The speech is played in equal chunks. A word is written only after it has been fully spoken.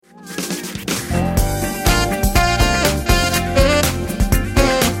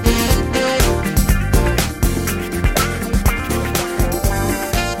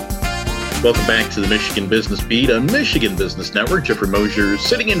Welcome back to the Michigan Business Beat on Michigan Business Network. Jeffrey Mosier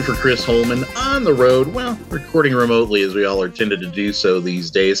sitting in for Chris Holman on the road. Well, recording remotely as we all are tended to do so these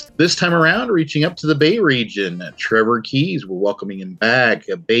days. This time around, reaching up to the Bay region. Trevor Keys, we're welcoming him back.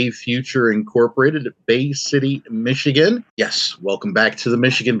 Bay Future Incorporated, Bay City, Michigan. Yes, welcome back to the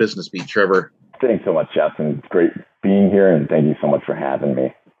Michigan Business Beat, Trevor. Thanks so much, Jeff, and it's great being here, and thank you so much for having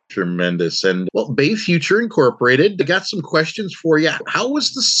me. Tremendous. And, well, Bay Future Incorporated, I got some questions for you. How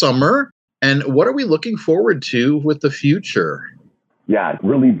was the summer? And what are we looking forward to with the future? Yeah,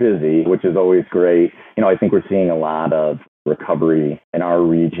 really busy, which is always great. I think we're seeing a lot of recovery in our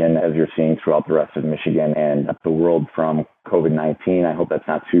region, as you're seeing throughout the rest of Michigan and the world from COVID-19. I hope that's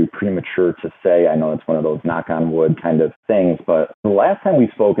not too premature to say. I know it's one of those knock on wood kind of things, but the last time we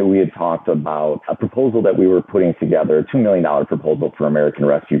spoke, we had talked about a proposal that we were putting together, a $2 million proposal for American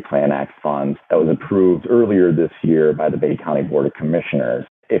Rescue Plan Act funds that was approved earlier this year by the Bay County Board of Commissioners.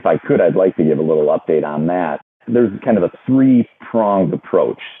 If I could, I'd like to give a little update on that. There's kind of a three-pronged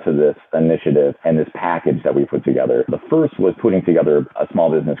approach to this initiative and this package that we put together. The first was putting together a small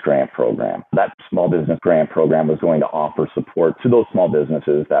business grant program. That small business grant program was going to offer support to those small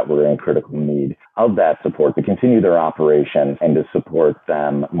businesses that were in critical need of that support to continue their operations and to support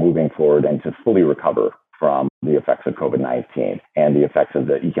them moving forward and to fully recover from the effects of COVID-19 and the effects of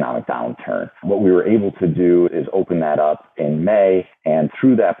the economic downturn. What we were able to do is open that up in May, and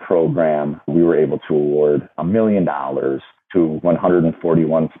through that program, we were able to award $1 million to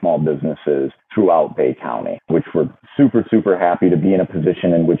 141 small businesses throughout Bay County, which we're super happy to be in a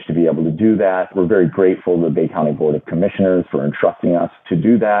position in which to be able to do that. We're very grateful to the Bay County Board of Commissioners for entrusting us to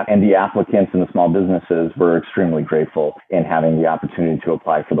do that. And the applicants and the small businesses were extremely grateful in having the opportunity to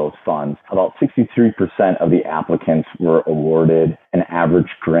apply for those funds. About 63% of the applicants were awarded an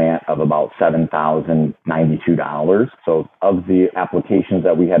average grant of about $7,092. So of the applications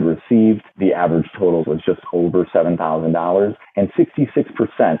that we had received, the average total was just over $7,000. And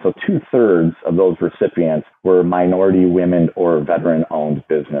 66%, so 2/3 of those recipients were minority, women, or veteran-owned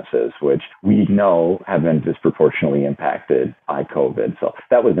businesses, which we know have been disproportionately impacted by COVID. So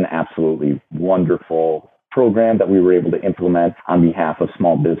that was an absolutely wonderful program that we were able to implement on behalf of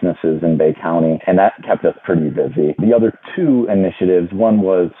small businesses in Bay County, and that kept us pretty busy. The other two initiatives, one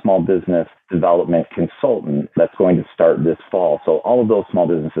was Small Business Development Consultant, that's going to start this fall. So all of those small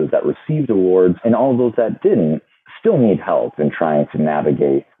businesses that received awards and all of those that didn't still need help in trying to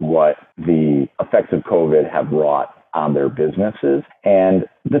navigate what the effects of COVID have wrought on their businesses. And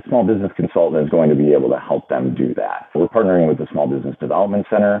this small business consultant is going to be able to help them do that. We're partnering with the Small Business Development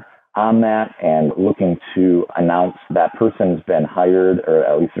Center on that and looking to announce that person's been hired, or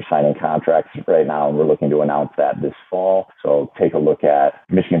at least they're signing contracts right now. And we're looking to announce that this fall. So take a look at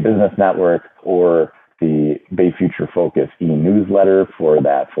Michigan Business Network or the Bay Future Focus e-newsletter for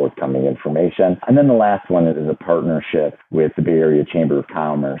that forthcoming information. And then the last one is a partnership with the Bay Area Chamber of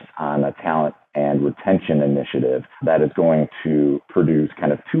Commerce on a talent and retention initiative that is going to produce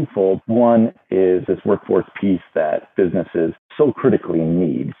kind of twofold. One is this workforce piece that businesses so critically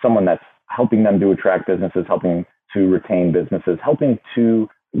need, someone that's helping them to attract businesses, helping to retain businesses, helping to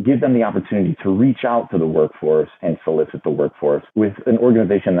give them the opportunity to reach out to the workforce and solicit the workforce with an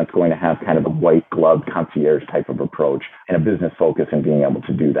organization that's going to have kind of a white glove concierge type of approach and a business focus in being able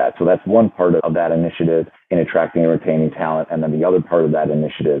to do that. So that's one part of that initiative in attracting and retaining talent. And then the other part of that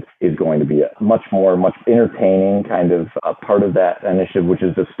initiative is going to be a much entertaining kind of a part of that initiative, which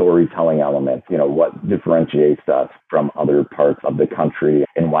is the storytelling element. What differentiates us from other parts of the country,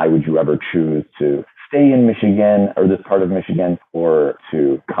 and why would you ever choose to stay in Michigan or this part of Michigan or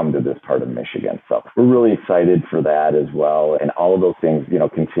to come to this part of Michigan. So we're really excited for that as well. And all of those things,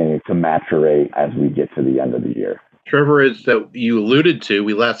 continue to maturate as we get to the end of the year. Trevor, as you alluded to,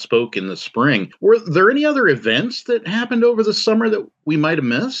 we last spoke in the spring. Were there any other events that happened over the summer that we might have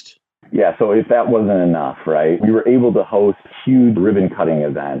missed? Yeah, so if that wasn't enough, right, we were able to host a huge ribbon cutting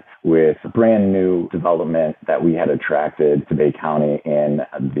event with brand new development that we had attracted to Bay County in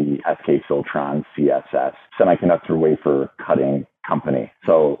the SK Siltron CSS, semiconductor wafer cutting company.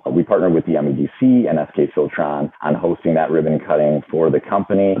 So we partnered with the MEDC and SK Siltron on hosting that ribbon cutting for the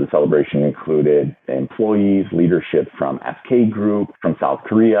company. The celebration included employees, leadership from SK Group, from South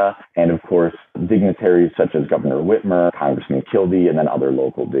Korea, and of course, dignitaries such as Governor Whitmer, Congressman Kildee, and then other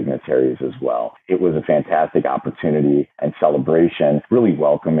local dignitaries as well. It was a fantastic opportunity and celebration, really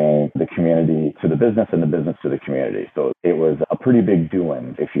welcoming the community to the business and the business to the community. So it was a pretty big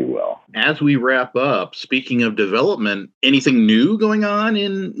doing, if you will. As we wrap up, speaking of development, anything new going on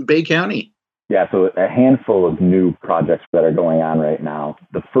in Bay County? Yeah, so a handful of new projects that are going on right now.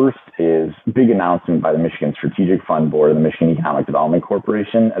 The first is a big announcement by the Michigan Strategic Fund Board and the Michigan Economic Development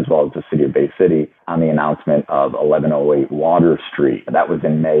Corporation, as well as the City of Bay City, on the announcement of 1108 Water Street. That was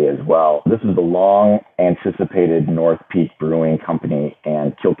in May as well. This is the long-anticipated North Peak Brewing Company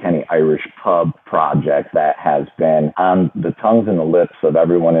and Kilkenny Irish Pub project that has been on the tongues and the lips of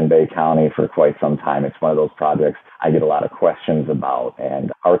everyone in Bay County for quite some time. It's one of those projects I get a lot of questions about,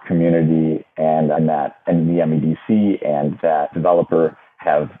 and our community and the MEDC and that developer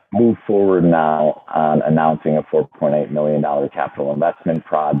have moved forward now on announcing a $4.8 million capital investment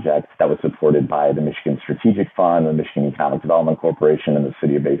project that was supported by the Michigan Strategic Fund, the Michigan Economic Development Corporation, and the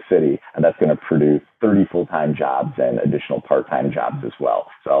City of Bay City. And that's going to produce 30 full-time jobs and additional part-time jobs as well.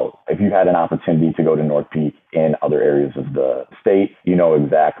 So if you had an opportunity to go to North Peak in other areas of the state, you know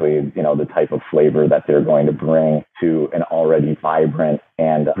exactly, the type of flavor that they're going to bring to an already vibrant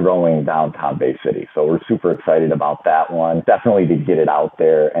and growing downtown Bay City. So we're super excited about that one. Definitely to get it out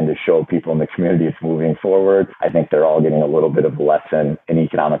there and to show people in the community it's moving forward. I think they're all getting a little bit of a lesson in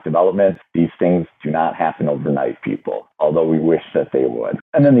economic development. These things do not happen overnight, people, although we wish that they would.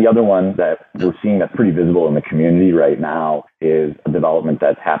 And then the other one that we're seeing that's pretty visible in the community right now is a development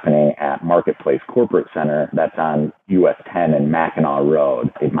that's happening at Marketplace Corporate Center that's on US 10 and Mackinac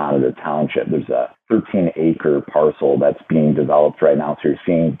Road in Monitor Township. There's a 13-acre parcel that's being developed right now. So you're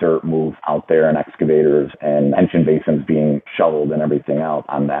seeing dirt move out there and excavators and engine basins being shoveled and everything else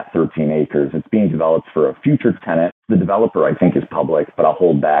on that 13 acres. It's being developed for a future tenant. The developer, I think, is public, but I'll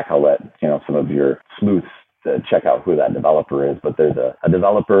hold back. I'll let some of your sleuths to check out who that developer is, but there's a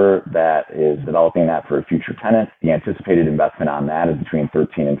developer that is developing that for a future tenant. The anticipated investment on that is between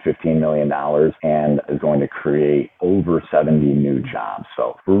 $13 and $15 million and is going to create over 70 new jobs.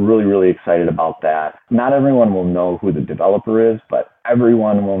 So we're really, really excited about that. Not everyone will know who the developer is, but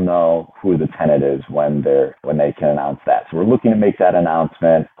everyone will know who the tenant is when they can announce that. So we're looking to make that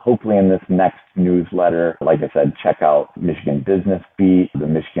announcement hopefully in this next newsletter. Like I said, check out Michigan Business Beat, the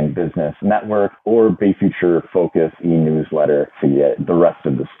Michigan Business Network, or Bay Future Focus e-newsletter to get the rest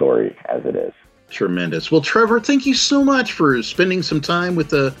of the story as it is. Tremendous. Well, Trevor, thank you so much for spending some time with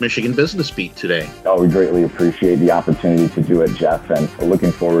the Michigan Business Beat today. Oh, we greatly appreciate the opportunity to do it, Jeff, and we're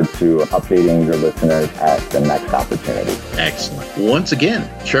looking forward to updating your listeners at the next opportunity. Excellent. Once again,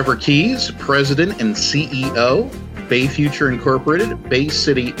 Trevor Keys, President and CEO, Bay Future Incorporated, Bay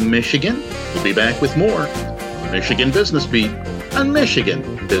City, Michigan. We'll be back with more Michigan Business Beat on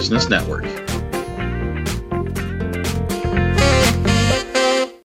Michigan Business Network.